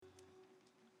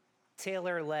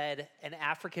Taylor led an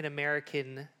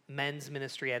African-American men's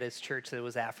ministry at his church that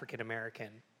was African-American.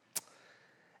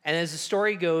 And as the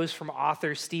story goes from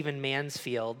author Stephen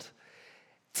Mansfield,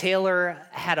 Taylor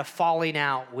had a falling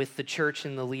out with the church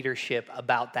and the leadership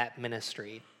about that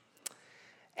ministry.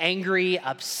 Angry,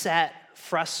 upset,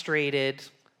 frustrated,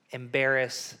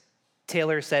 embarrassed,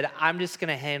 Taylor said, "I'm just going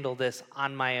to handle this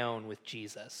on my own with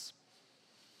Jesus."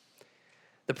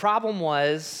 The problem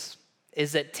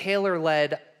is that Taylor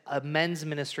led a men's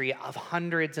ministry of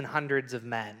hundreds and hundreds of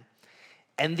men.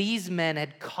 And these men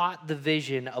had caught the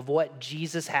vision of what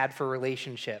Jesus had for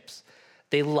relationships.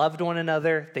 They loved one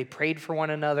another, they prayed for one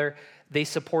another, they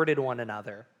supported one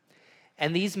another.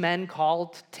 And these men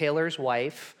called Taylor's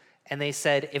wife and they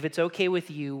said, "If it's okay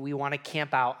with you, we want to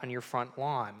camp out on your front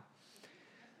lawn."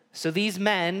 So these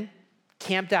men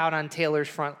camped out on Taylor's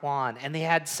front lawn, and they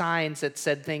had signs that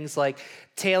said things like,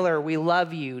 "Taylor, we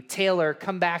love you. Taylor,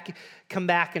 come back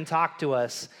and talk to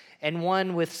us." And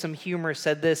one with some humor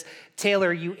said this,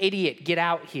 "Taylor, you idiot, get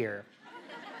out here."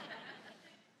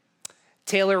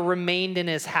 Taylor remained in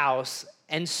his house,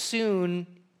 and soon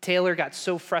Taylor got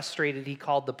so frustrated he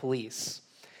called the police.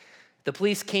 The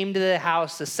police came to the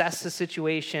house, assessed the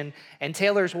situation, and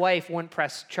Taylor's wife wouldn't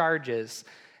press charges.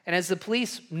 And as the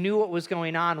police knew what was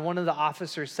going on, one of the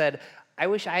officers said, "I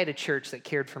wish I had a church that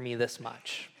cared for me this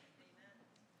much."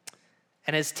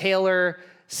 And as Taylor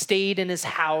stayed in his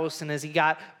house and as he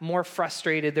got more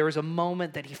frustrated, there was a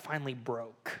moment that he finally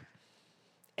broke.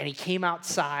 And he came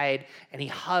outside and he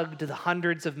hugged the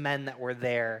hundreds of men that were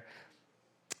there.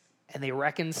 And they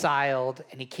reconciled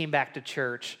and he came back to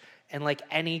church. And like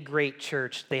any great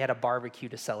church, they had a barbecue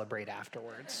to celebrate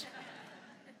afterwards.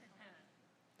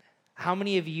 How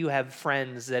many of you have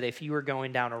friends that if you were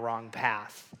going down a wrong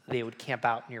path, they would camp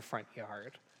out in your front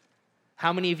yard?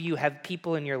 How many of you have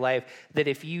people in your life that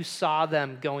if you saw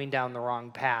them going down the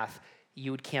wrong path, you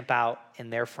would camp out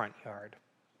in their front yard?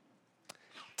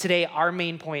 Today, our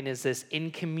main point is this: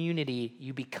 in community,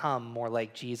 you become more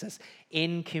like Jesus.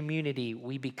 In community,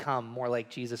 we become more like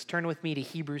Jesus. Turn with me to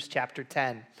Hebrews chapter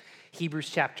 10. Hebrews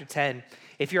chapter 10.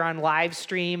 If you're on live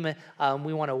stream,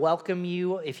 we want to welcome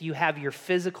you. If you have your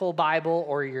physical Bible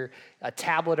or a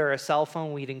tablet or a cell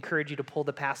phone, we'd encourage you to pull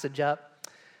the passage up.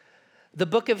 The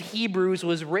book of Hebrews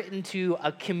was written to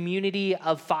a community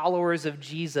of followers of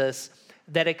Jesus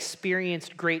that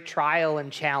experienced great trial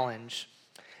and challenge.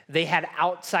 They had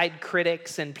outside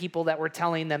critics and people that were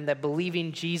telling them that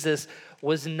believing Jesus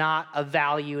was not of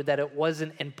value, that it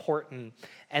wasn't important,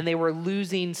 and they were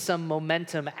losing some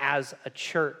momentum as a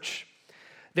church.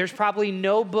 There's probably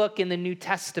no book in the New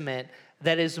Testament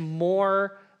that is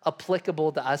more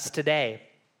applicable to us today.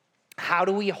 How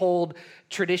do we hold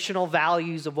traditional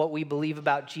values of what we believe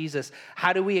about Jesus?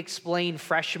 How do we explain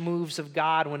fresh moves of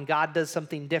God when God does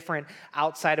something different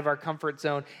outside of our comfort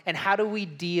zone? And how do we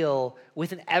deal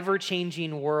with an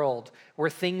ever-changing world where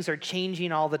things are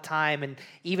changing all the time, and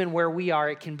even where we are,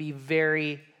 it can be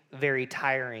very, very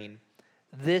tiring?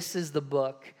 This is the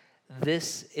book.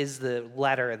 This is the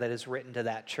letter that is written to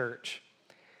that church.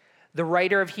 The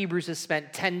writer of Hebrews has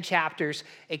spent 10 chapters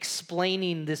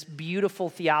explaining this beautiful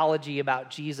theology about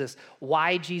Jesus,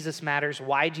 why Jesus matters,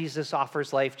 why Jesus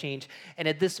offers life change. And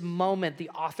at this moment, the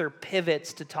author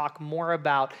pivots to talk more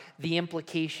about the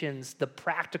implications, the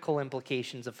practical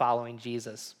implications of following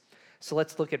Jesus. So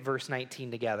let's look at verse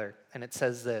 19 together. And it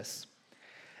says this: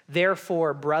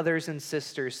 "Therefore, brothers and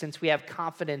sisters, since we have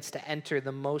confidence to enter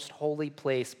the most holy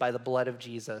place by the blood of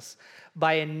Jesus,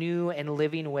 by a new and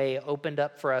living way opened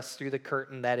up for us through the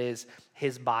curtain that is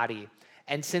his body,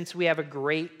 and since we have a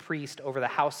great priest over the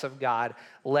house of God,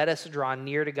 let us draw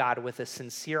near to God with a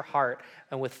sincere heart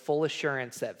and with full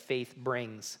assurance that faith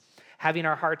brings, having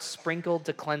our hearts sprinkled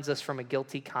to cleanse us from a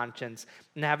guilty conscience,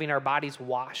 and having our bodies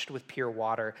washed with pure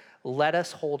water, let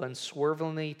us hold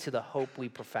unswervingly to the hope we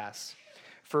profess.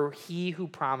 For he who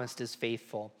promised is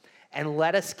faithful. And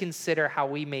let us consider how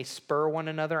we may spur one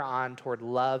another on toward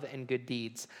love and good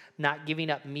deeds, not giving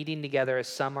up meeting together as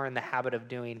some are in the habit of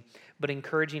doing, but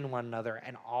encouraging one another,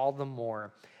 and all the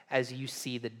more as you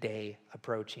see the day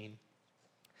approaching."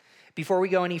 Before we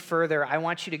go any further, I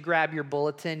want you to grab your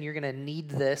bulletin. You're going to need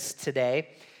this today.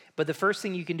 But the first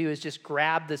thing you can do is just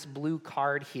grab this blue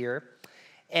card here.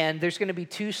 And there's going to be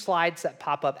 2 slides that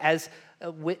pop up. As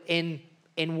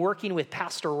in working with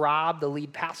Pastor Rob, the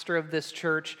lead pastor of this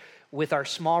church, with our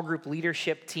small group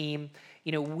leadership team,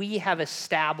 we have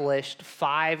established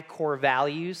 5 core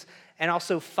values and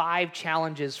also 5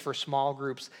 challenges for small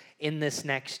groups in this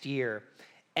next year.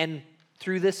 And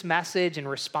Through this message and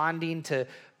responding to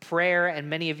prayer and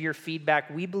many of your feedback,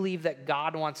 we believe that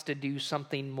God wants to do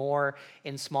something more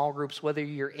in small groups, whether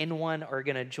you're in one or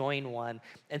going to join one.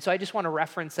 And so I just want to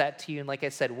reference that to you. And like I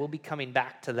said, we'll be coming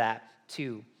back to that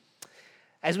too.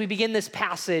 As we begin this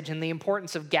passage and the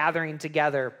importance of gathering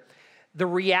together, the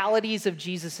realities of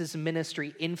Jesus'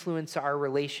 ministry influence our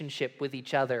relationship with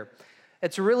each other.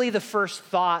 It's really the first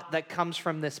thought that comes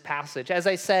from this passage. As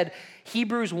I said,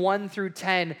 Hebrews 1 through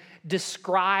 10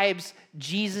 describes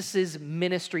Jesus'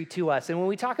 ministry to us. And when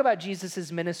we talk about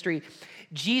Jesus' ministry,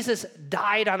 Jesus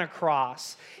died on a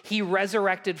cross. He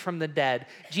resurrected from the dead.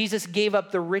 Jesus gave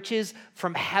up the riches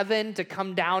from heaven to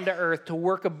come down to earth, to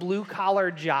work a blue-collar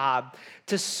job,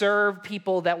 to serve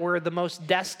people that were the most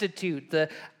destitute, the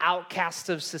outcasts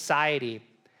of society.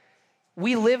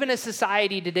 We live in a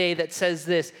society today that says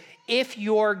this: if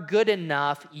you're good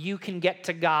enough, you can get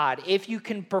to God. If you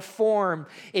can perform,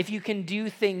 if you can do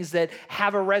things that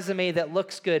have a resume that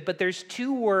looks good. But there's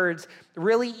two words,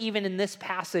 really even in this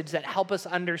passage, that help us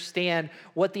understand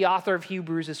what the author of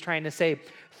Hebrews is trying to say.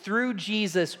 Through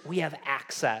Jesus, we have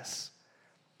access.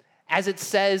 As it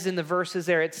says in the verses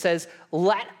there, it says,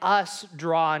 let us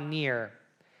draw near.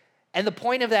 And the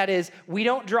point of that is, we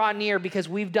don't draw near because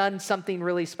we've done something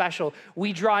really special.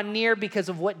 We draw near because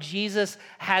of what Jesus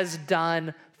has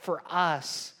done for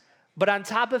us. But on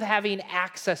top of having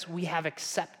access, we have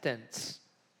acceptance.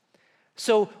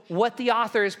 So what the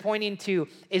author is pointing to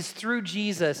is through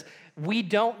Jesus, we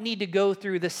don't need to go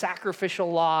through the sacrificial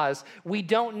laws. We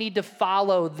don't need to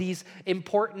follow these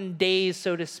important days,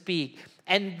 so to speak.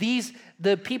 And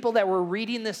the people that were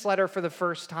reading this letter for the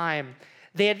first time,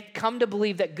 they had come to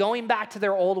believe that going back to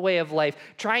their old way of life,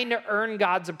 trying to earn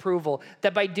God's approval,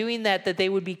 that by doing that they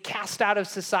would be cast out of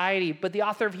society. But the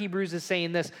author of Hebrews is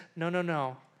saying this: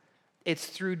 no. It's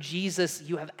through Jesus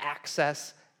you have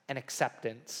access and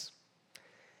acceptance.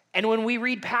 And when we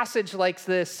read passage like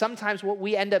this, sometimes what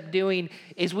we end up doing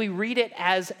is we read it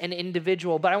as an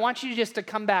individual. But I want you just to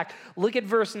come back. Look at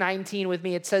verse 19 with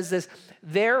me. It says this: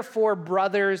 therefore,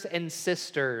 brothers and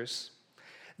sisters.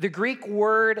 The Greek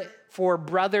word for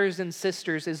brothers and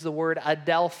sisters is the word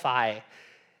adelphoi,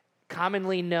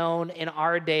 commonly known in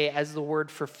our day as the word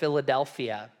for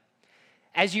Philadelphia.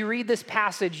 As you read this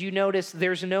passage, you notice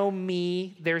there's no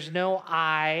me, there's no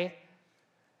I,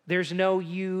 there's no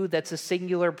you. That's a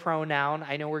singular pronoun.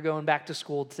 I know we're going back to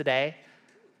school today,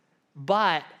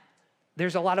 but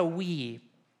there's a lot of we,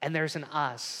 and there's an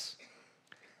us.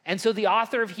 And so the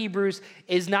author of Hebrews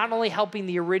is not only helping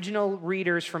the original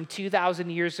readers from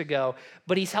 2,000 years ago,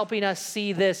 but he's helping us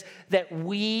see this, that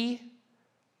we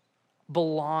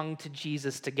belong to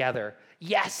Jesus together.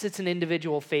 Yes, it's an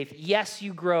individual faith. Yes,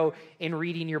 you grow in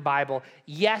reading your Bible.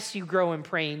 Yes, you grow in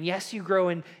praying. Yes, you grow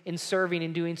in serving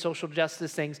and doing social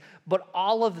justice things. But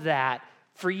all of that,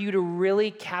 for you to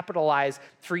really capitalize,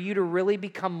 for you to really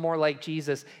become more like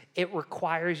Jesus, it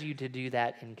requires you to do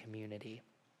that in community.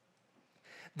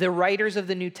 The writers of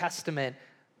the New Testament,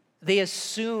 they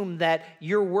assume that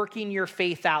you're working your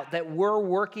faith out, that we're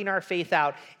working our faith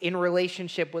out in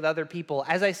relationship with other people.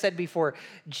 As I said before,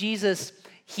 Jesus,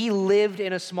 he lived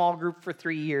in a small group for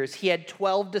 3 years. He had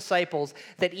 12 disciples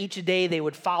that each day they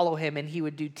would follow him, and he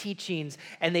would do teachings,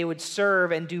 and they would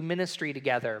serve and do ministry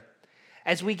together.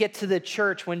 As we get to the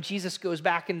church, when Jesus goes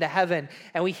back into heaven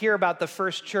and we hear about the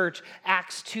first church,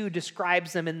 Acts 2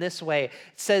 describes them in this way. It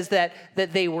says that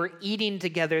they were eating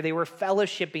together, they were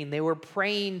fellowshipping, they were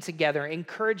praying together,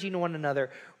 encouraging one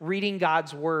another, reading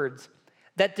God's words.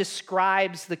 That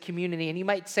describes the community. And you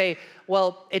might say,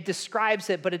 well, it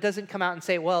describes it, but it doesn't come out and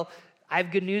say, well, I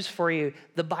have good news for you.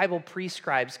 The Bible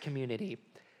prescribes community.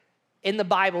 In the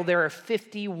Bible, there are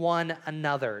 51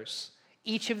 another's.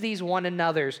 Each of these one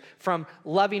another's, from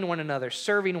loving one another,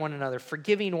 serving one another,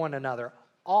 forgiving one another,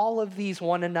 all of these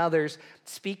one another's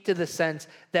speak to the sense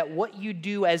that what you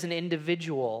do as an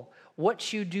individual,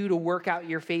 what you do to work out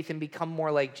your faith and become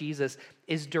more like Jesus,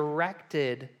 is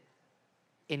directed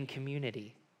in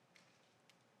community.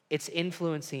 It's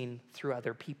influencing through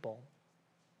other people.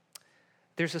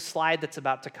 There's a slide that's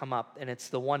about to come up, and it's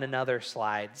the one another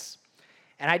slides.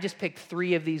 And I just picked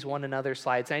 3 of these one another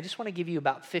slides, and I just want to give you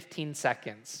about 15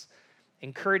 seconds,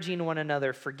 encouraging one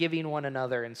another, forgiving one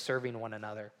another, and serving one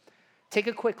another. Take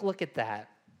a quick look at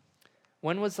that.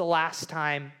 When was the last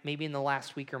time, maybe in the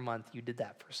last week or month, you did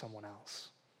that for someone else?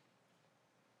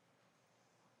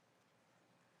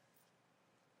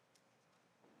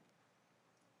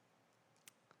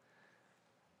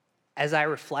 As I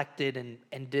reflected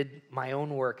and did my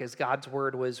own work, as God's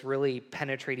word was really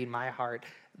penetrating my heart,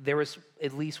 there was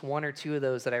at least 1 or 2 of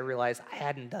those that I realized I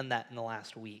hadn't done that in the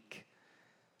last week.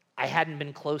 I hadn't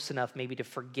been close enough maybe to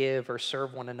forgive or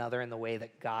serve one another in the way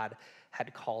that God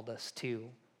had called us to.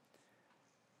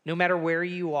 No matter where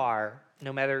you are,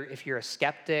 no matter if you're a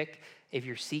skeptic, if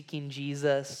you're seeking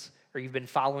Jesus, or you've been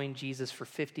following Jesus for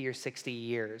 50 or 60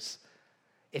 years,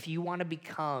 if you want to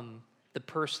become the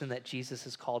person that Jesus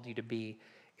has called you to be,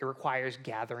 it requires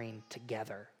gathering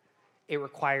together. It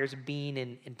requires being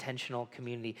in intentional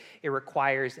community. It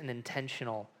requires an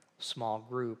intentional small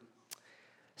group.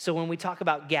 So when we talk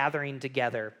about gathering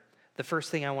together, the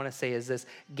first thing I want to say is this: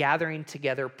 gathering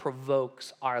together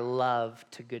provokes our love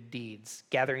to good deeds.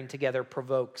 Gathering together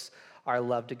provokes our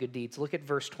love to good deeds. Look at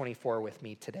verse 24 with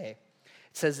me today.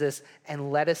 It says this,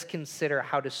 "And let us consider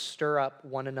how to stir up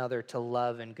one another to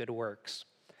love and good works."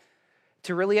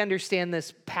 To really understand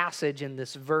this passage and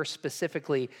this verse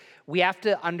specifically, we have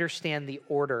to understand the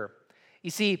order. You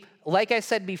see, like I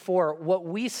said before, what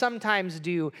we sometimes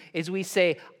do is we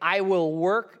say, I will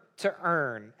work to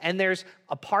earn. And there's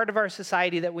a part of our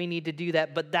society that we need to do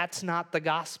that, but that's not the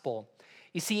gospel.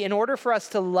 You see, in order for us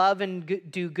to love and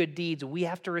do good deeds, we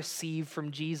have to receive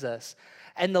from Jesus.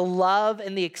 And the love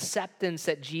and the acceptance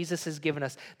that Jesus has given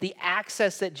us, the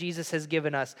access that Jesus has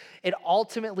given us, it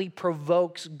ultimately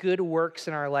provokes good works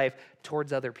in our life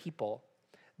towards other people.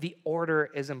 The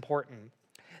order is important.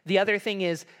 The other thing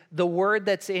is the word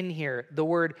that's in here, the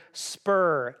word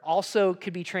spur, also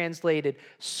could be translated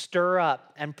stir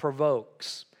up and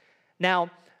provokes.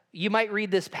 Now, you might read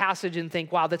this passage and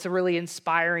think, wow, that's a really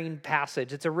inspiring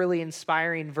passage. It's a really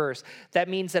inspiring verse. That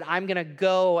means that I'm going to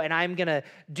go and I'm going to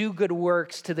do good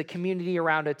works to the community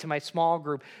around it, to my small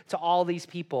group, to all these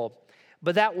people.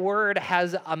 But that word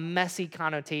has a messy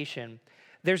connotation.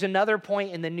 There's another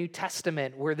point in the New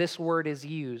Testament where this word is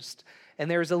used. And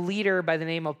there's a leader by the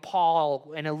name of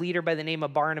Paul and a leader by the name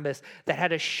of Barnabas that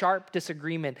had a sharp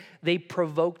disagreement. They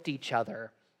provoked each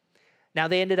other. Now,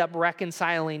 they ended up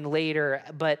reconciling later,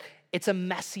 but it's a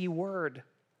messy word.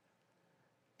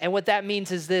 And what that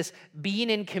means is this: being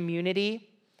in community,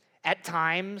 at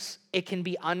times, it can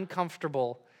be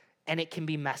uncomfortable and it can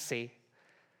be messy.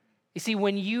 You see,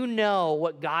 when you know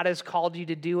what God has called you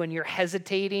to do and you're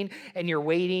hesitating and you're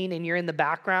waiting and you're in the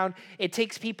background, it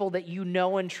takes people that you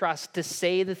know and trust to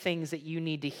say the things that you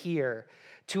need to hear,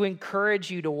 to encourage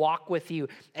you, to walk with you.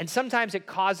 And sometimes it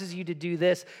causes you to do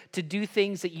this, to do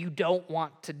things that you don't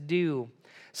want to do.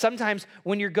 Sometimes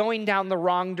when you're going down the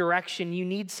wrong direction, you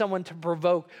need someone to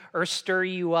provoke or stir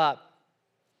you up.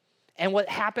 And what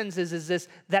happens is this,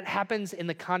 that happens in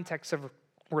the context of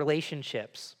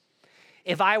relationships.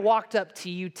 If I walked up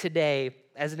to you today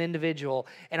as an individual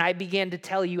and I began to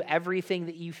tell you everything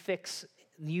that you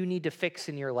need to fix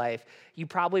in your life, you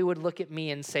probably would look at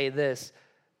me and say this: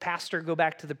 Pastor, go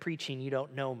back to the preaching, you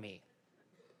don't know me.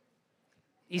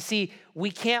 You see,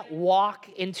 we can't walk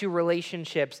into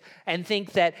relationships and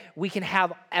think that we can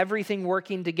have everything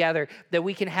working together, that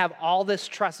we can have all this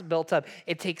trust built up.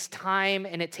 It takes time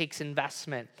and it takes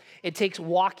investment. It takes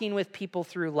walking with people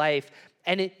through life,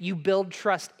 and you build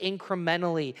trust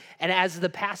incrementally. And as the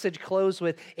passage closed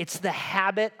with, it's the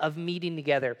habit of meeting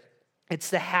together.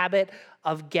 It's the habit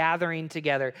of gathering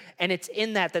together. And it's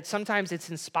in that sometimes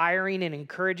it's inspiring and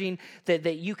encouraging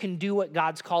that you can do what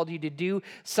God's called you to do.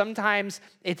 Sometimes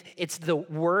it's the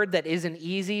word that isn't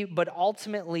easy, but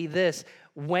ultimately this: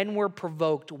 when we're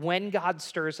provoked, when God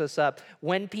stirs us up,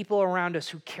 when people around us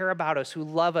who care about us, who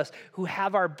love us, who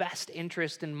have our best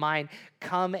interest in mind,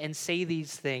 come and say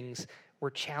these things, we're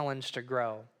challenged to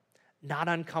grow. Not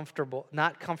comfortable,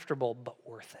 but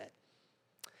worth it.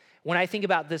 When I think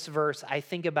about this verse, I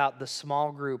think about the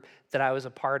small group that I was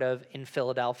a part of in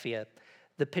Philadelphia.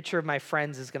 The picture of my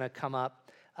friends is going to come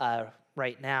up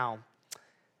right now.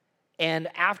 And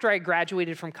after I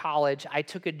graduated from college, I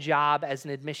took a job as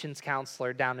an admissions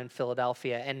counselor down in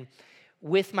Philadelphia. And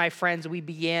with my friends, we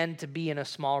began to be in a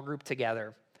small group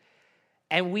together.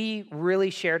 And we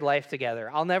really shared life together.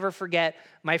 I'll never forget,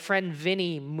 my friend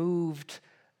Vinny moved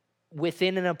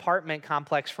within an apartment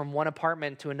complex from one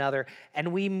apartment to another,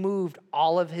 and we moved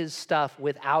all of his stuff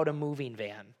without a moving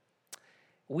van.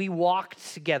 We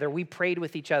walked together. We prayed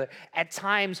with each other. At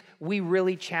times, we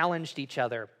really challenged each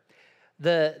other.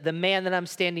 The man that I'm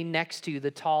standing next to, the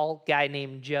tall guy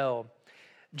named Joe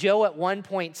at one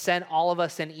point sent all of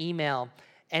us an email,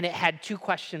 and it had 2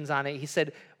 questions on it. He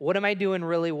said, "What am I doing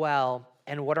really well,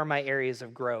 and what are my areas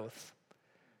of growth?"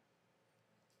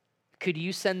 Could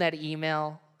you send that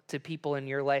email to people in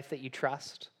your life that you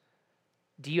trust?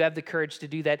 Do you have the courage to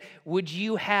do that? Would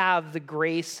you have the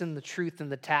grace and the truth and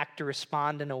the tact to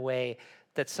respond in a way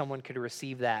that someone could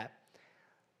receive that?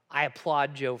 I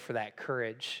applaud Joe for that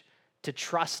courage, to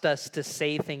trust us to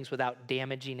say things without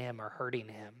damaging him or hurting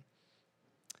him.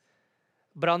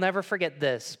 But I'll never forget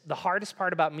this. The hardest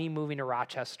part about me moving to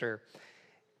Rochester,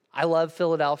 I love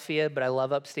Philadelphia, but I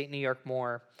love upstate New York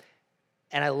more.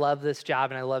 And I love this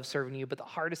job and I love serving you. But the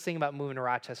hardest thing about moving to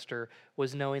Rochester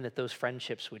was knowing that those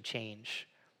friendships would change.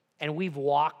 And we've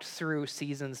walked through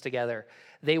seasons together.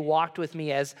 They walked with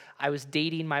me as I was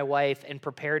dating my wife and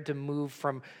prepared to move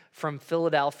from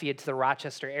Philadelphia to the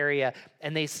Rochester area.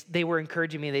 And they were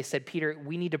encouraging me. They said, Peter,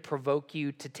 we need to provoke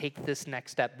you to take this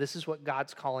next step. This is what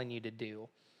God's calling you to do.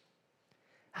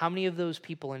 How many of those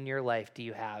people in your life do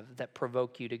you have that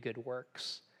provoke you to good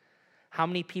works? How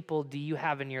many people do you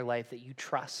have in your life that you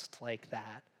trust like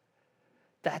that?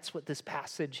 That's what this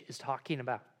passage is talking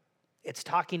about. It's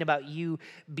talking about you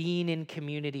being in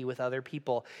community with other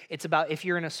people. It's about if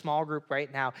you're in a small group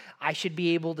right now, I should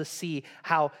be able to see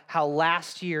how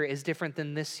last year is different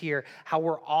than this year, how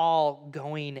we're all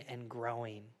going and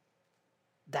growing.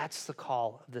 That's the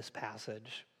call of this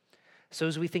passage. So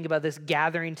as we think about this,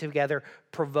 gathering together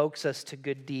provokes us to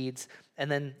good deeds. And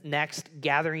then next,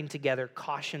 gathering together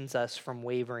cautions us from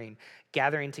wavering.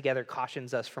 Gathering together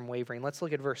cautions us from wavering. Let's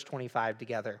look at verse 25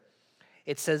 together.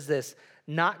 It says this,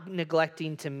 not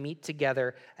neglecting to meet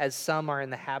together as some are in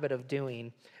the habit of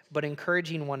doing, but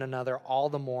encouraging one another all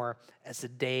the more as the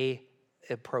day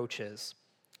approaches.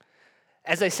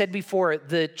 As I said before,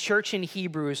 the church in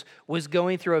Hebrews was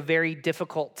going through a very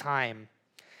difficult time.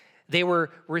 They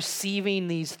were receiving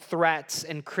these threats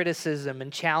and criticism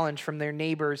and challenge from their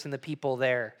neighbors and the people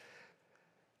there.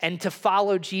 And to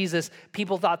follow Jesus,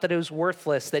 people thought that it was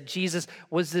worthless, that Jesus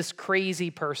was this crazy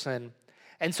person.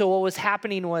 And so what was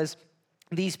happening was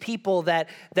these people that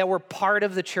were part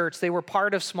of the church, they were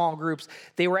part of small groups,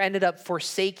 they were ended up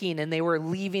forsaking and they were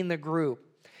leaving the group.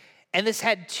 And this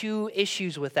had two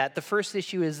issues with that. The first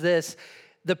issue is this.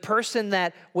 The person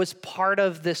that was part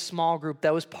of this small group,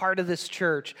 that was part of this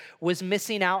church, was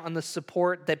missing out on the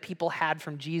support that people had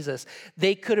from Jesus.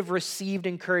 They could have received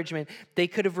encouragement. They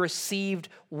could have received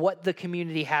what the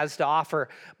community has to offer.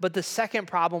 But the second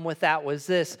problem with that was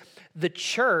this. The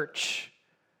church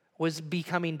was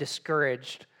becoming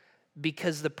discouraged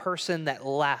because the person that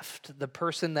left, the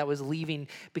person that was leaving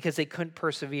because they couldn't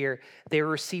persevere, they were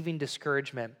receiving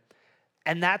discouragement.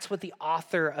 And that's what the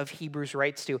author of Hebrews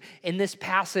writes to. In this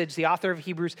passage, the author of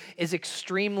Hebrews is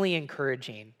extremely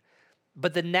encouraging.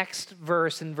 But the next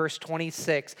verse, in verse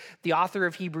 26, the author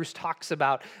of Hebrews talks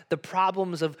about the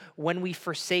problems of when we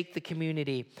forsake the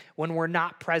community, when we're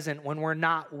not present, when we're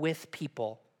not with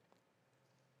people.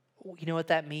 You know what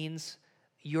that means?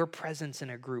 Your presence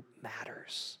in a group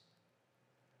matters.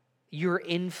 Your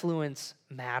influence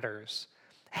matters.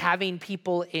 Having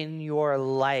people in your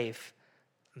life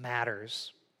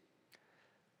matters.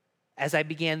 As I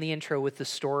began the intro with the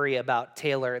story about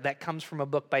Taylor, that comes from a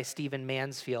book by Stephen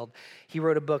Mansfield. He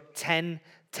wrote a book, 10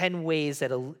 ways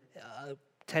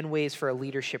for a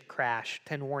leadership crash,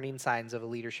 10 warning signs of a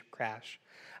leadership crash.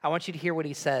 I want you to hear what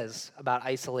he says about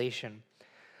isolation.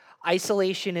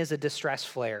 Isolation is a distress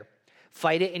flare.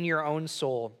 Fight it in your own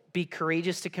soul. Be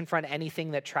courageous to confront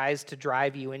anything that tries to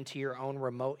drive you into your own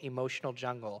remote emotional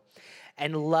jungle.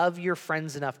 And love your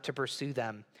friends enough to pursue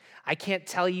them. I can't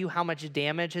tell you how much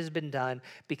damage has been done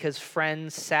because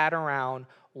friends sat around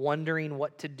wondering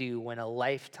what to do when a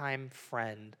lifetime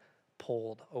friend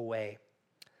pulled away.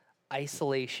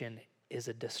 Isolation is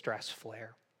a distress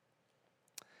flare.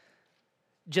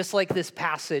 Just like this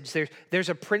passage, there's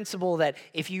a principle that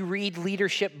if you read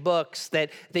leadership books that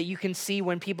you can see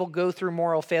when people go through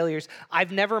moral failures.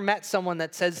 I've never met someone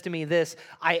that says to me this,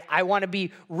 I want to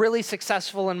be really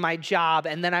successful in my job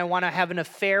and then I want to have an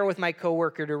affair with my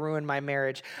coworker to ruin my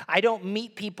marriage. I don't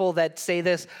meet people that say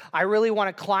this, I really want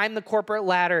to climb the corporate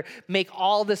ladder, make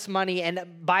all this money, and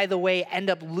by the way, end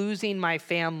up losing my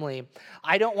family.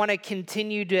 I don't want to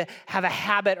continue to have a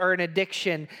habit or an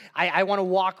addiction. I want to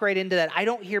walk right into that. I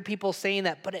don't hear people saying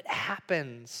that, but it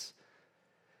happens.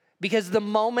 Because the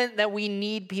moment that we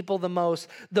need people the most,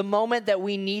 the moment that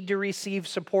we need to receive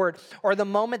support, or the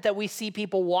moment that we see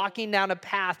people walking down a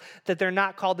path that they're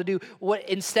not called to do,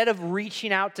 instead of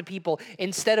reaching out to people,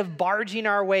 instead of barging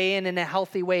our way in a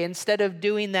healthy way, instead of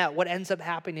doing that, what ends up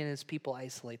happening is people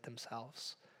isolate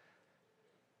themselves.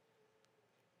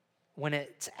 When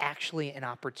it's actually an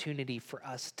opportunity for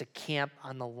us to camp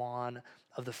on the lawn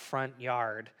of the front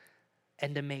yard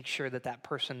and to make sure that that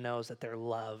person knows that they're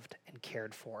loved and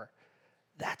cared for.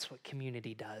 That's what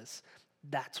community does.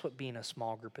 That's what being a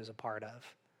small group is a part of.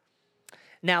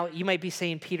 Now, you might be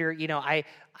saying, Peter, I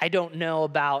don't know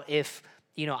about if,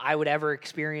 I would ever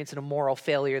experience a moral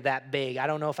failure that big. I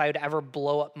don't know if I would ever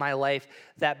blow up my life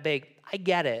that big. I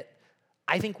get it.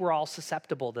 I think we're all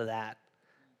susceptible to that.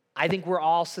 I think we're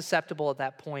all susceptible at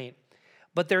that point.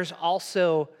 But there's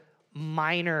also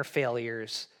minor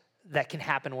failures that can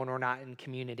happen when we're not in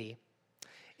community.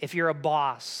 If you're a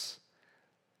boss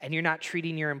and you're not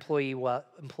treating your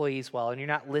employees well, and you're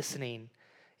not listening,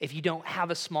 if you don't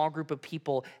have a small group of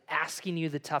people asking you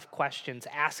the tough questions,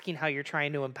 asking how you're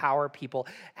trying to empower people,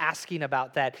 asking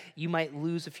about that, you might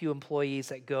lose a few employees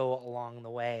that go along the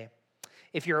way.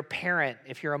 If you're a parent,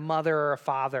 if you're a mother or a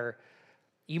father,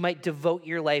 you might devote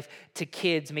your life to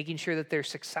kids, making sure that they're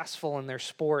successful in their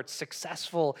sports,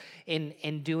 successful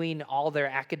in doing all their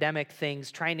academic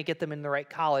things, trying to get them in the right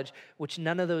college, which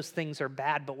none of those things are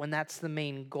bad. But when that's the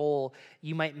main goal,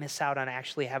 you might miss out on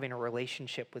actually having a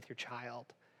relationship with your child.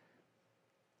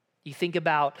 You think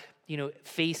about,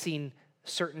 facing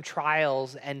certain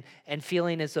trials and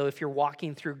feeling as though if you're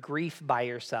walking through grief by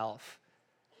yourself.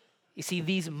 You see,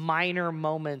 these minor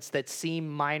moments that seem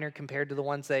minor compared to the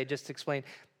ones that I just explained,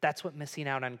 that's what missing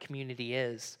out on community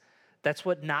is. That's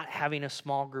what not having a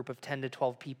small group of 10 to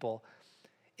 12 people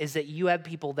is, that you have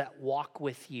people that walk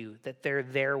with you, that they're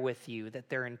there with you, that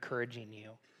they're encouraging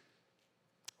you.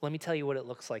 Let me tell you what it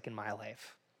looks like in my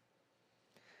life.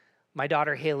 My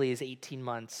daughter Haley is 18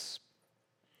 months,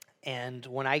 and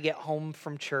when I get home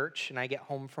from church and I get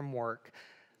home from work,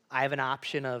 I have an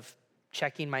option of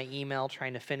checking my email,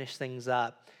 trying to finish things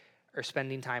up, or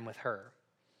spending time with her.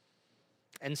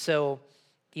 And so,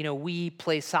 we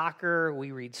play soccer,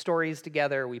 we read stories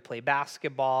together, we play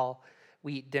basketball,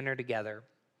 we eat dinner together.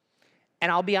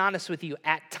 And I'll be honest with you,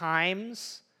 at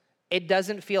times, it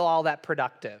doesn't feel all that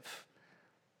productive.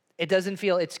 It doesn't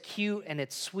feel, it's cute and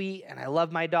it's sweet and I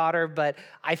love my daughter, but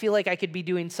I feel like I could be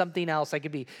doing something else. I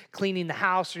could be cleaning the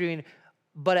house or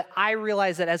but I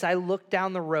realize that as I look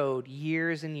down the road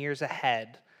years and years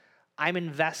ahead, I'm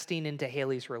investing into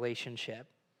Haley's relationship.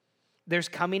 There's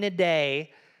coming a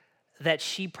day that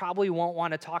she probably won't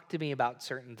want to talk to me about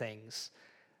certain things.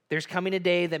 There's coming a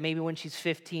day that maybe when she's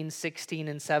 15, 16,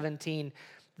 and 17,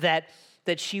 that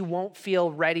she won't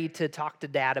feel ready to talk to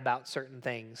dad about certain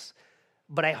things.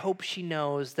 But I hope she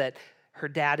knows that her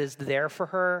dad is there for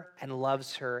her and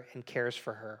loves her and cares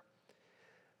for her.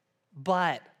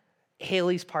 But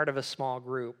Haley's part of a small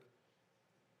group.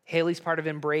 Haley's part of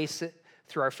Embrace It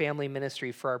through our family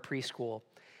ministry for our preschool.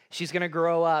 She's going to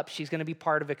grow up. She's going to be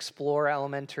part of Explore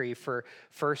Elementary for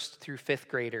 1st through 5th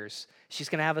graders. She's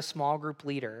going to have a small group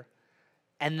leader.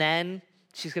 And then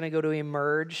she's going to go to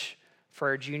Emerge for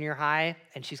our junior high,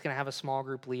 and she's going to have a small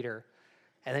group leader.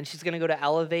 And then she's going to go to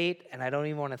Elevate, and I don't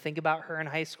even want to think about her in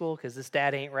high school because this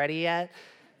dad ain't ready yet.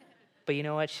 But you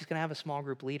know what? She's going to have a small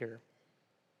group leader.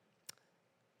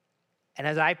 And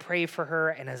as I pray for her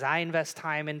and as I invest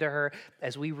time into her,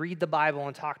 as we read the Bible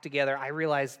and talk together, I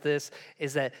realize this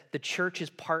is that the church is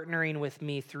partnering with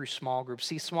me through small groups.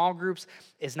 See, small groups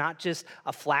is not just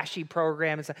a flashy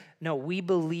program. No, we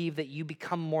believe that you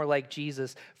become more like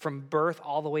Jesus from birth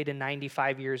all the way to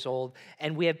 95 years old,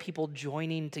 and we have people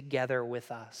joining together with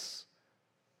us.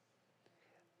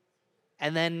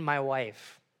 And then my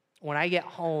wife, when I get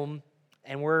home,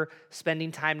 and we're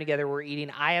spending time together, we're eating,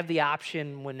 I have the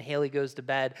option when Haley goes to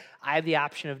bed, I have the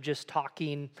option of just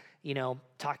talking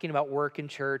about work and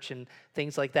church and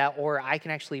things like that, or I can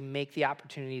actually make the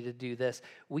opportunity to do this.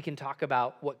 We can talk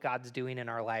about what God's doing in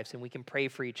our lives, and we can pray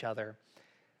for each other.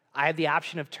 I have the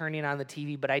option of turning on the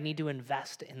TV, but I need to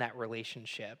invest in that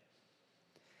relationship.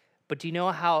 But do you know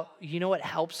what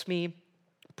helps me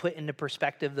put into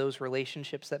perspective those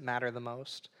relationships that matter the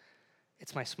most?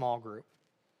 It's my small group.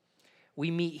 We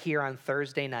meet here on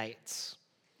Thursday nights.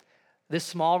 This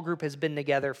small group has been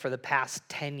together for the past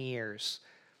 10 years.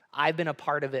 I've been a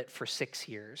part of it for 6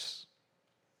 years.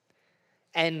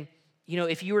 And,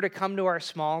 if you were to come to our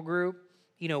small group,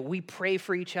 we pray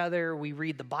for each other, we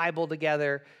read the Bible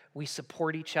together, we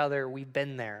support each other, we've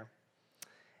been there.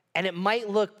 And it might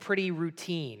look pretty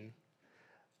routine,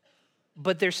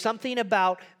 but there's something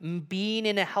about being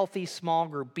in a healthy small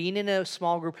group, being in a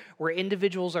small group where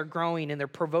individuals are growing and they're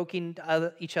provoking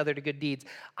each other to good deeds.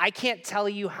 I can't tell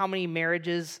you how many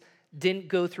marriages didn't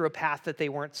go through a path that they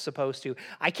weren't supposed to.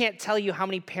 I can't tell you how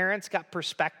many parents got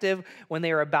perspective when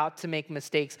they were about to make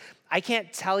mistakes. I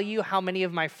can't tell you how many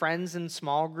of my friends in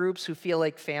small groups who feel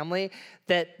like family,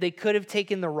 that they could have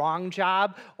taken the wrong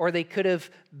job or they could have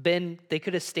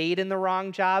stayed in the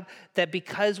wrong job, that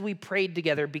because we prayed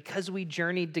together, because we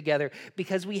journeyed together,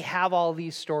 because we have all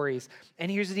these stories. And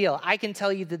here's the deal. I can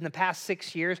tell you that in the past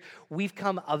 6 years, we've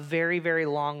come a very, very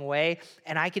long way.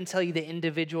 And I can tell you the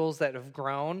individuals that have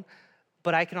grown.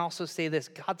 But I can also say this,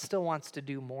 God still wants to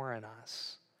do more in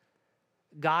us.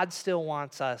 God still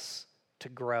wants us to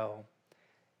grow.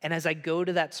 And as I go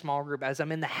to that small group, as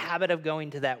I'm in the habit of going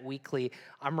to that weekly,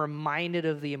 I'm reminded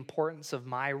of the importance of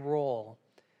my role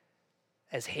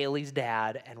as Haley's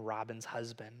dad and Robin's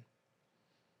husband.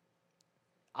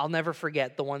 I'll never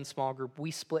forget the one small group.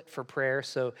 We split for prayer,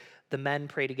 so the men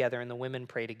pray together and the women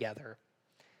pray together.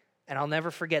 And I'll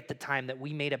never forget the time that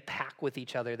we made a pact with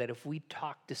each other that if we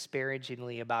talk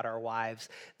disparagingly about our wives,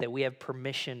 that we have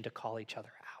permission to call each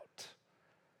other out.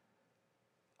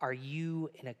 Are you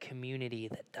in a community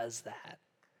that does that?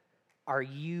 Are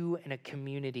you in a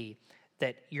community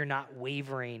that you're not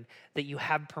wavering, that you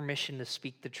have permission to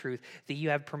speak the truth, that you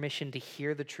have permission to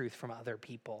hear the truth from other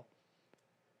people?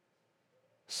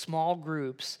 Small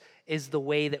groups is the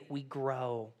way that we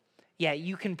grow. Yeah,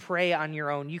 you can pray on your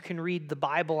own. You can read the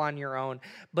Bible on your own.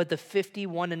 But the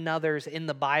 51 another's in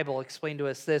the Bible explain to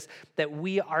us this, that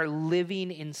we are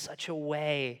living in such a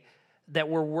way that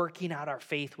we're working out our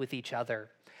faith with each other,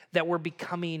 that we're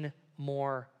becoming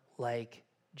more like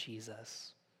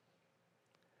Jesus.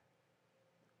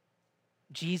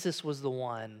 Jesus was the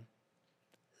one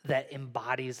that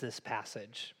embodies this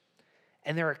passage.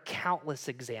 And there are countless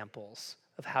examples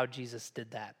of how Jesus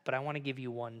did that. But I want to give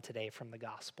you one today from the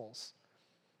Gospels.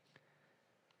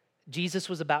 Jesus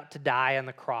was about to die on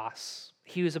the cross.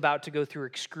 He was about to go through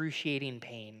excruciating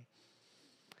pain.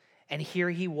 And here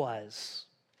he was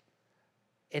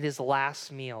at his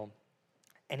last meal.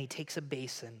 And he takes a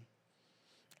basin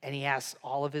and he asks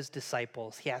all of his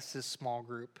disciples, he asks his small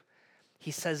group, he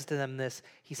says to them this,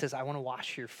 he says, I want to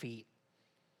wash your feet.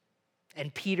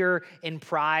 And Peter, in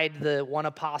pride, the one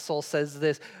apostle, says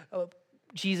this, oh,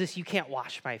 Jesus, you can't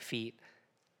wash my feet.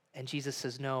 And Jesus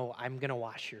says, no, I'm going to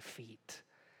wash your feet.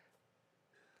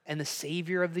 And the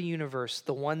Savior of the universe,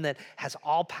 the one that has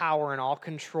all power and all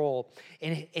control,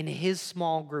 in his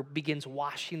small group begins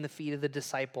washing the feet of the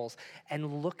disciples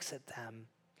and looks at them.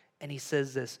 And he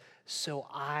says this, so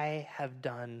I have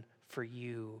done for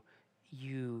you,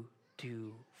 you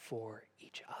do for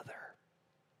each other.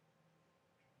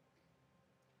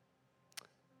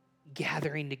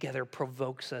 Gathering together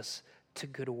provokes us to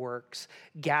good works.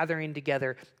 Gathering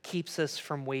together keeps us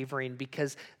from wavering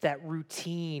because that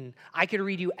routine, I could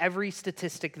read you every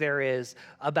statistic there is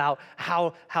about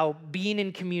how being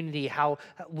in community, how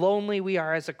lonely we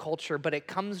are as a culture, but it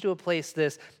comes to a place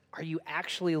this, are you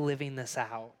actually living this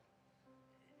out?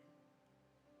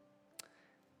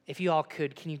 If you all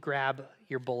could, can you grab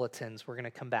your bulletins? We're going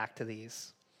to come back to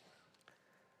these.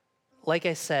 Like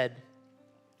I said,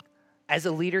 as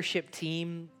a leadership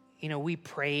team, we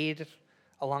prayed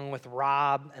along with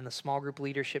Rob and the small group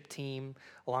leadership team,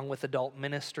 along with adult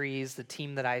ministries, the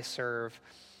team that I serve.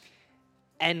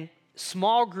 And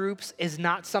small groups is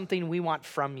not something we want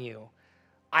from you.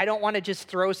 I don't want to just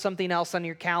throw something else on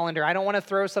your calendar. I don't want to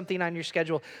throw something on your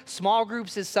schedule. Small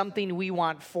groups is something we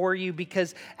want for you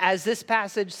because as this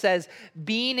passage says,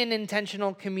 being an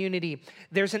intentional community,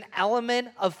 there's an element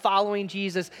of following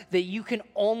Jesus that you can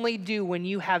only do when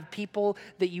you have people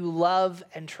that you love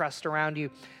and trust around you.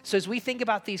 So as we think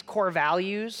about these core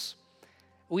values,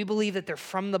 we believe that they're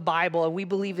from the Bible and we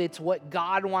believe it's what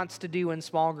God wants to do in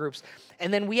small groups.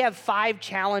 And then we have 5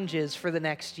 challenges for the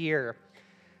next year.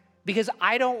 Because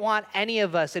I don't want any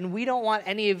of us, and we don't want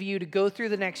any of you to go through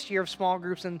the next year of small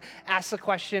groups and ask the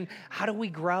question, how do we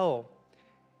grow?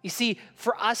 You see,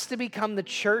 for us to become the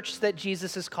church that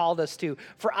Jesus has called us to,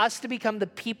 for us to become the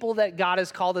people that God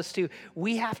has called us to,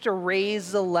 we have to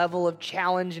raise the level of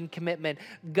challenge and commitment.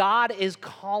 God is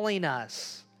calling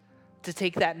us to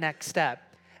take that next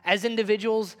step. As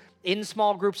individuals in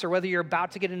small groups or whether you're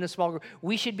about to get into a small group,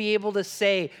 we should be able to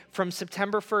say from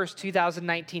September 1st,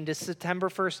 2019 to September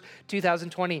 1st,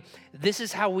 2020, this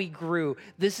is how we grew.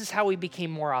 This is how we became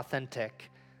more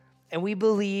authentic. And we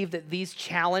believe that these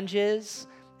challenges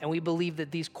and we believe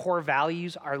that these core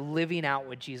values are living out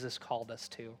what Jesus called us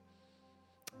to.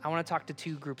 I want to talk to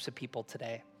 2 groups of people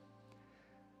today.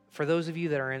 For those of you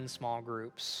that are in small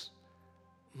groups,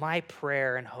 my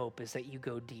prayer and hope is that you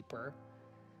go deeper.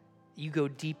 You go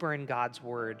deeper in God's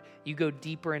word. You go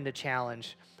deeper into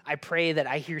challenge. I pray that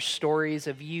I hear stories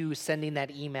of you sending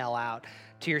that email out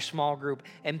to your small group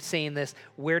and saying this,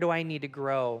 where do I need to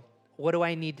grow? What do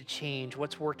I need to change?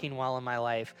 What's working well in my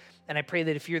life? And I pray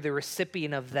that if you're the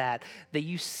recipient of that, that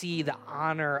you see the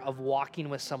honor of walking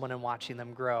with someone and watching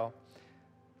them grow.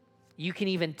 You can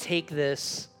even take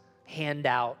this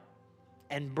handout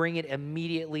and bring it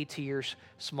immediately to your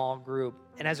small group.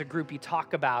 And as a group, you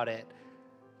talk about it.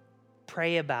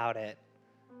 Pray about it.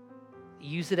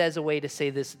 Use it as a way to say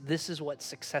this is what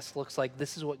success looks like.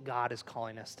 This is what God is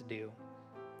calling us to do.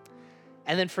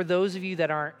 And then for those of you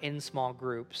that aren't in small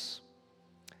groups,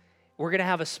 we're going to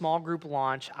have a small group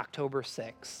launch October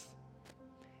 6th.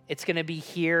 It's going to be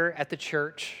here at the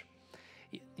church.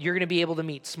 You're going to be able to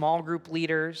meet small group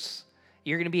leaders.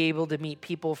 You're going to be able to meet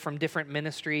people from different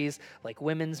ministries, like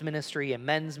women's ministry and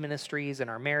men's ministries and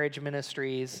our marriage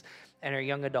ministries and our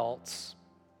young adults.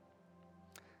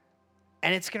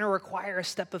 And it's going to require a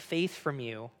step of faith from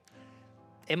you.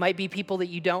 It might be people that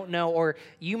you don't know, or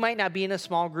you might not be in a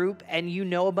small group and you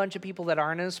know a bunch of people that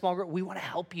aren't in a small group. We want to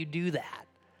help you do that.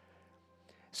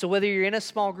 So whether you're in a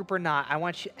small group or not, I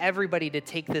want everybody to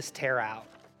take this tear out.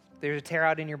 There's a tear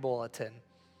out in your bulletin.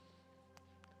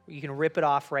 You can rip it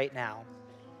off right now.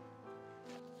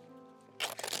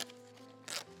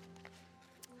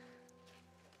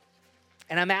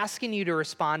 And I'm asking you to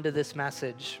respond to this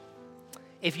message.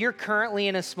 If you're currently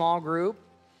in a small group,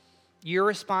 your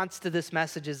response to this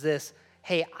message is this: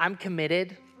 hey, I'm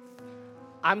committed.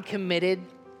 I'm committed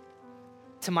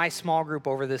to my small group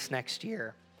over this next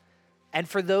year. And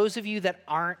for those of you that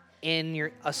aren't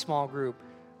in a small group,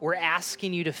 we're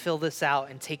asking you to fill this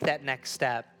out and take that next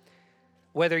step.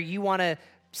 Whether you want to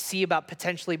see about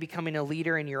potentially becoming a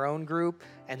leader in your own group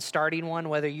and starting one,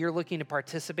 whether you're looking to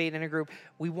participate in a group,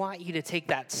 we want you to take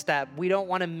that step. We don't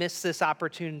want to miss this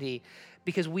opportunity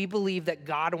because we believe that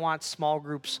God wants small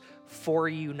groups for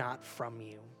you, not from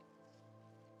you.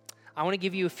 I want to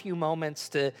give you a few moments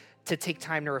to take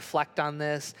time to reflect on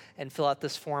this and fill out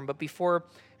this form. But before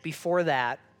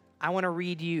that, I want to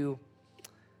read you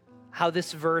how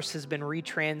this verse has been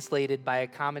retranslated by a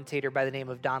commentator by the name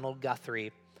of Donald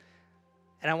Guthrie.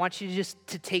 And I want you just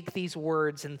to take these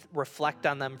words and reflect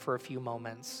on them for a few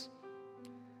moments.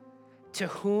 To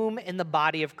whom in the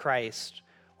body of Christ,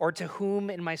 or to whom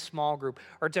in my small group,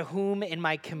 or to whom in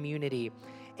my community,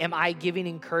 am I giving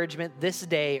encouragement this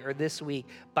day or this week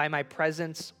by my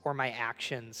presence or my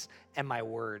actions and my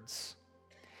words?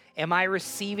 Am I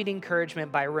receiving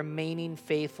encouragement by remaining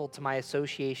faithful to my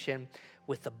association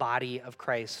with the body of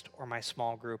Christ or my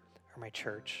small group or my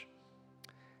church?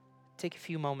 Take a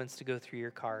few moments to go through your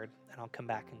card, and I'll come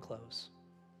back and close.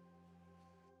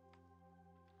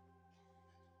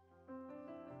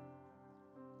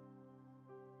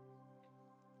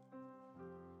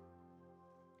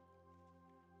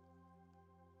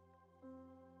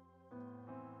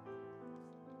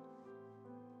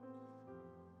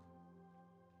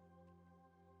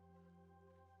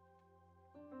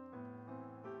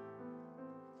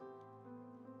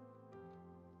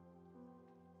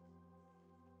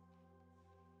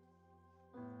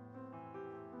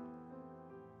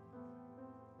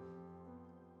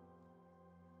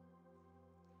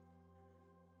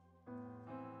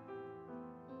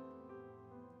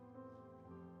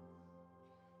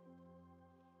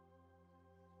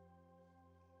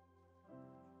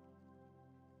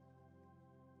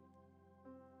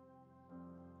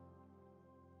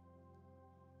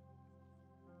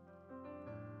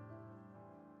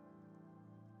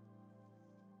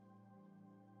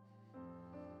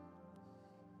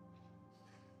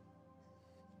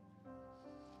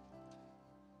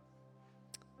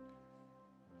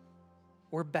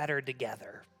 We're better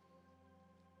together.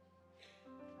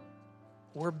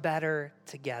 We're better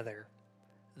together.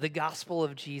 The gospel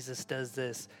of Jesus does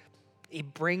this.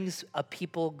 It brings a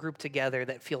people group together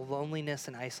that feel loneliness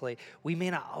and isolate. We may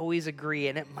not always agree,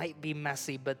 and it might be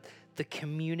messy, but the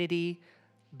community,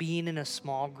 being in a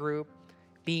small group,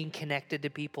 being connected to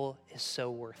people is so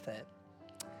worth it.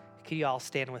 Could you all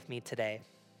stand with me today?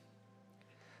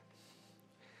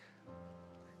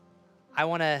 I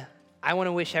want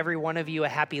to wish every one of you a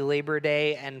happy Labor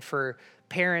Day, and for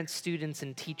parents, students,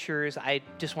 and teachers, I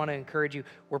just want to encourage you.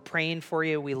 We're praying for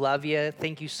you. We love you.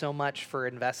 Thank you so much for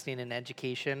investing in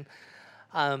education.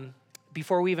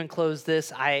 Before we even close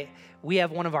this, we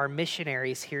have one of our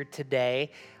missionaries here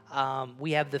today.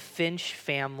 We have the Finch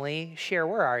family. Cher,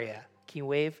 where are you? Can you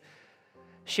wave?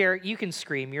 Cher, you can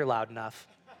scream. You're loud enough.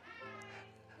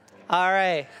 All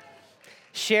right.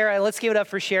 Cher, let's give it up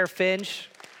for Cher Finch.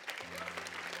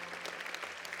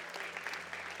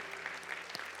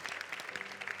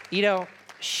 You know,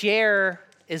 Cher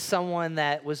is someone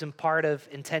that was in part of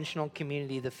intentional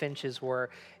community, the Finches were,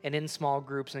 and in small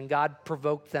groups, and God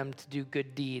provoked them to do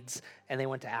good deeds, and they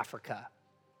went to Africa.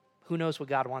 Who knows what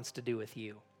God wants to do with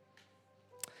you?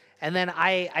 And then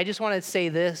I just want to say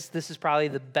this is probably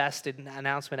the best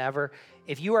announcement ever.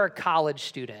 If you are a college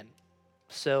student,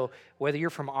 so whether you're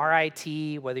from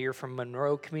RIT, whether you're from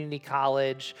Monroe Community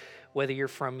College, whether you're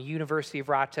from University of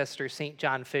Rochester, St.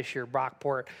 John Fisher,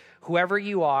 Brockport, whoever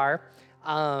you are,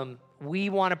 we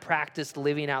want to practice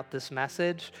living out this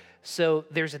message. So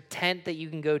there's a tent that you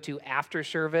can go to after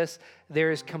service.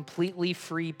 There's completely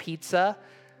free pizza.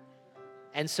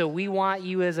 And so we want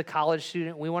you as a college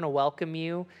student, we want to welcome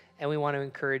you, and we want to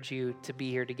encourage you to be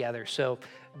here together. So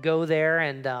go there,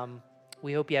 and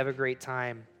we hope you have a great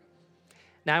time.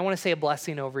 Now, I want to say a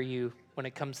blessing over you when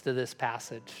it comes to this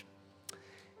passage.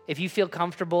 If you feel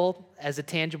comfortable as a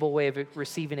tangible way of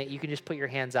receiving it, you can just put your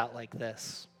hands out like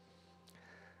this.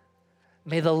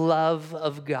 May the love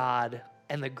of God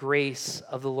and the grace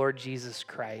of the Lord Jesus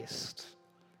Christ,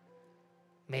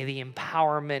 may the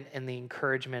empowerment and the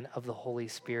encouragement of the Holy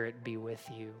Spirit be with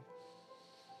you.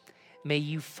 May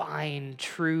you find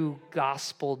true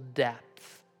gospel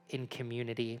depth in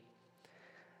community.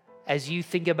 As you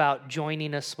think about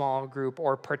joining a small group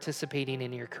or participating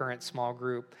in your current small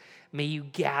group, may you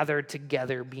gather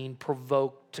together being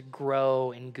provoked to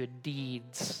grow in good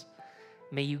deeds.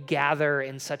 May you gather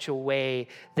in such a way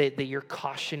that you're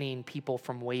cautioning people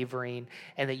from wavering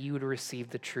and that you would receive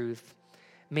the truth.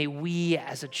 May we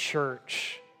as a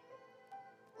church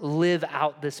live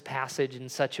out this passage in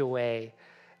such a way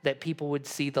that people would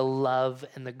see the love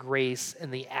and the grace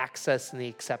and the access and the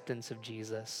acceptance of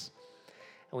Jesus.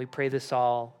 And we pray this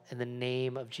all in the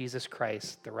name of Jesus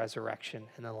Christ, the resurrection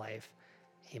and the life.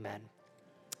 Amen.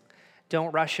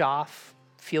 Don't rush off.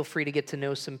 Feel free to get to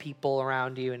know some people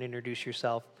around you and introduce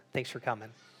yourself. Thanks for coming.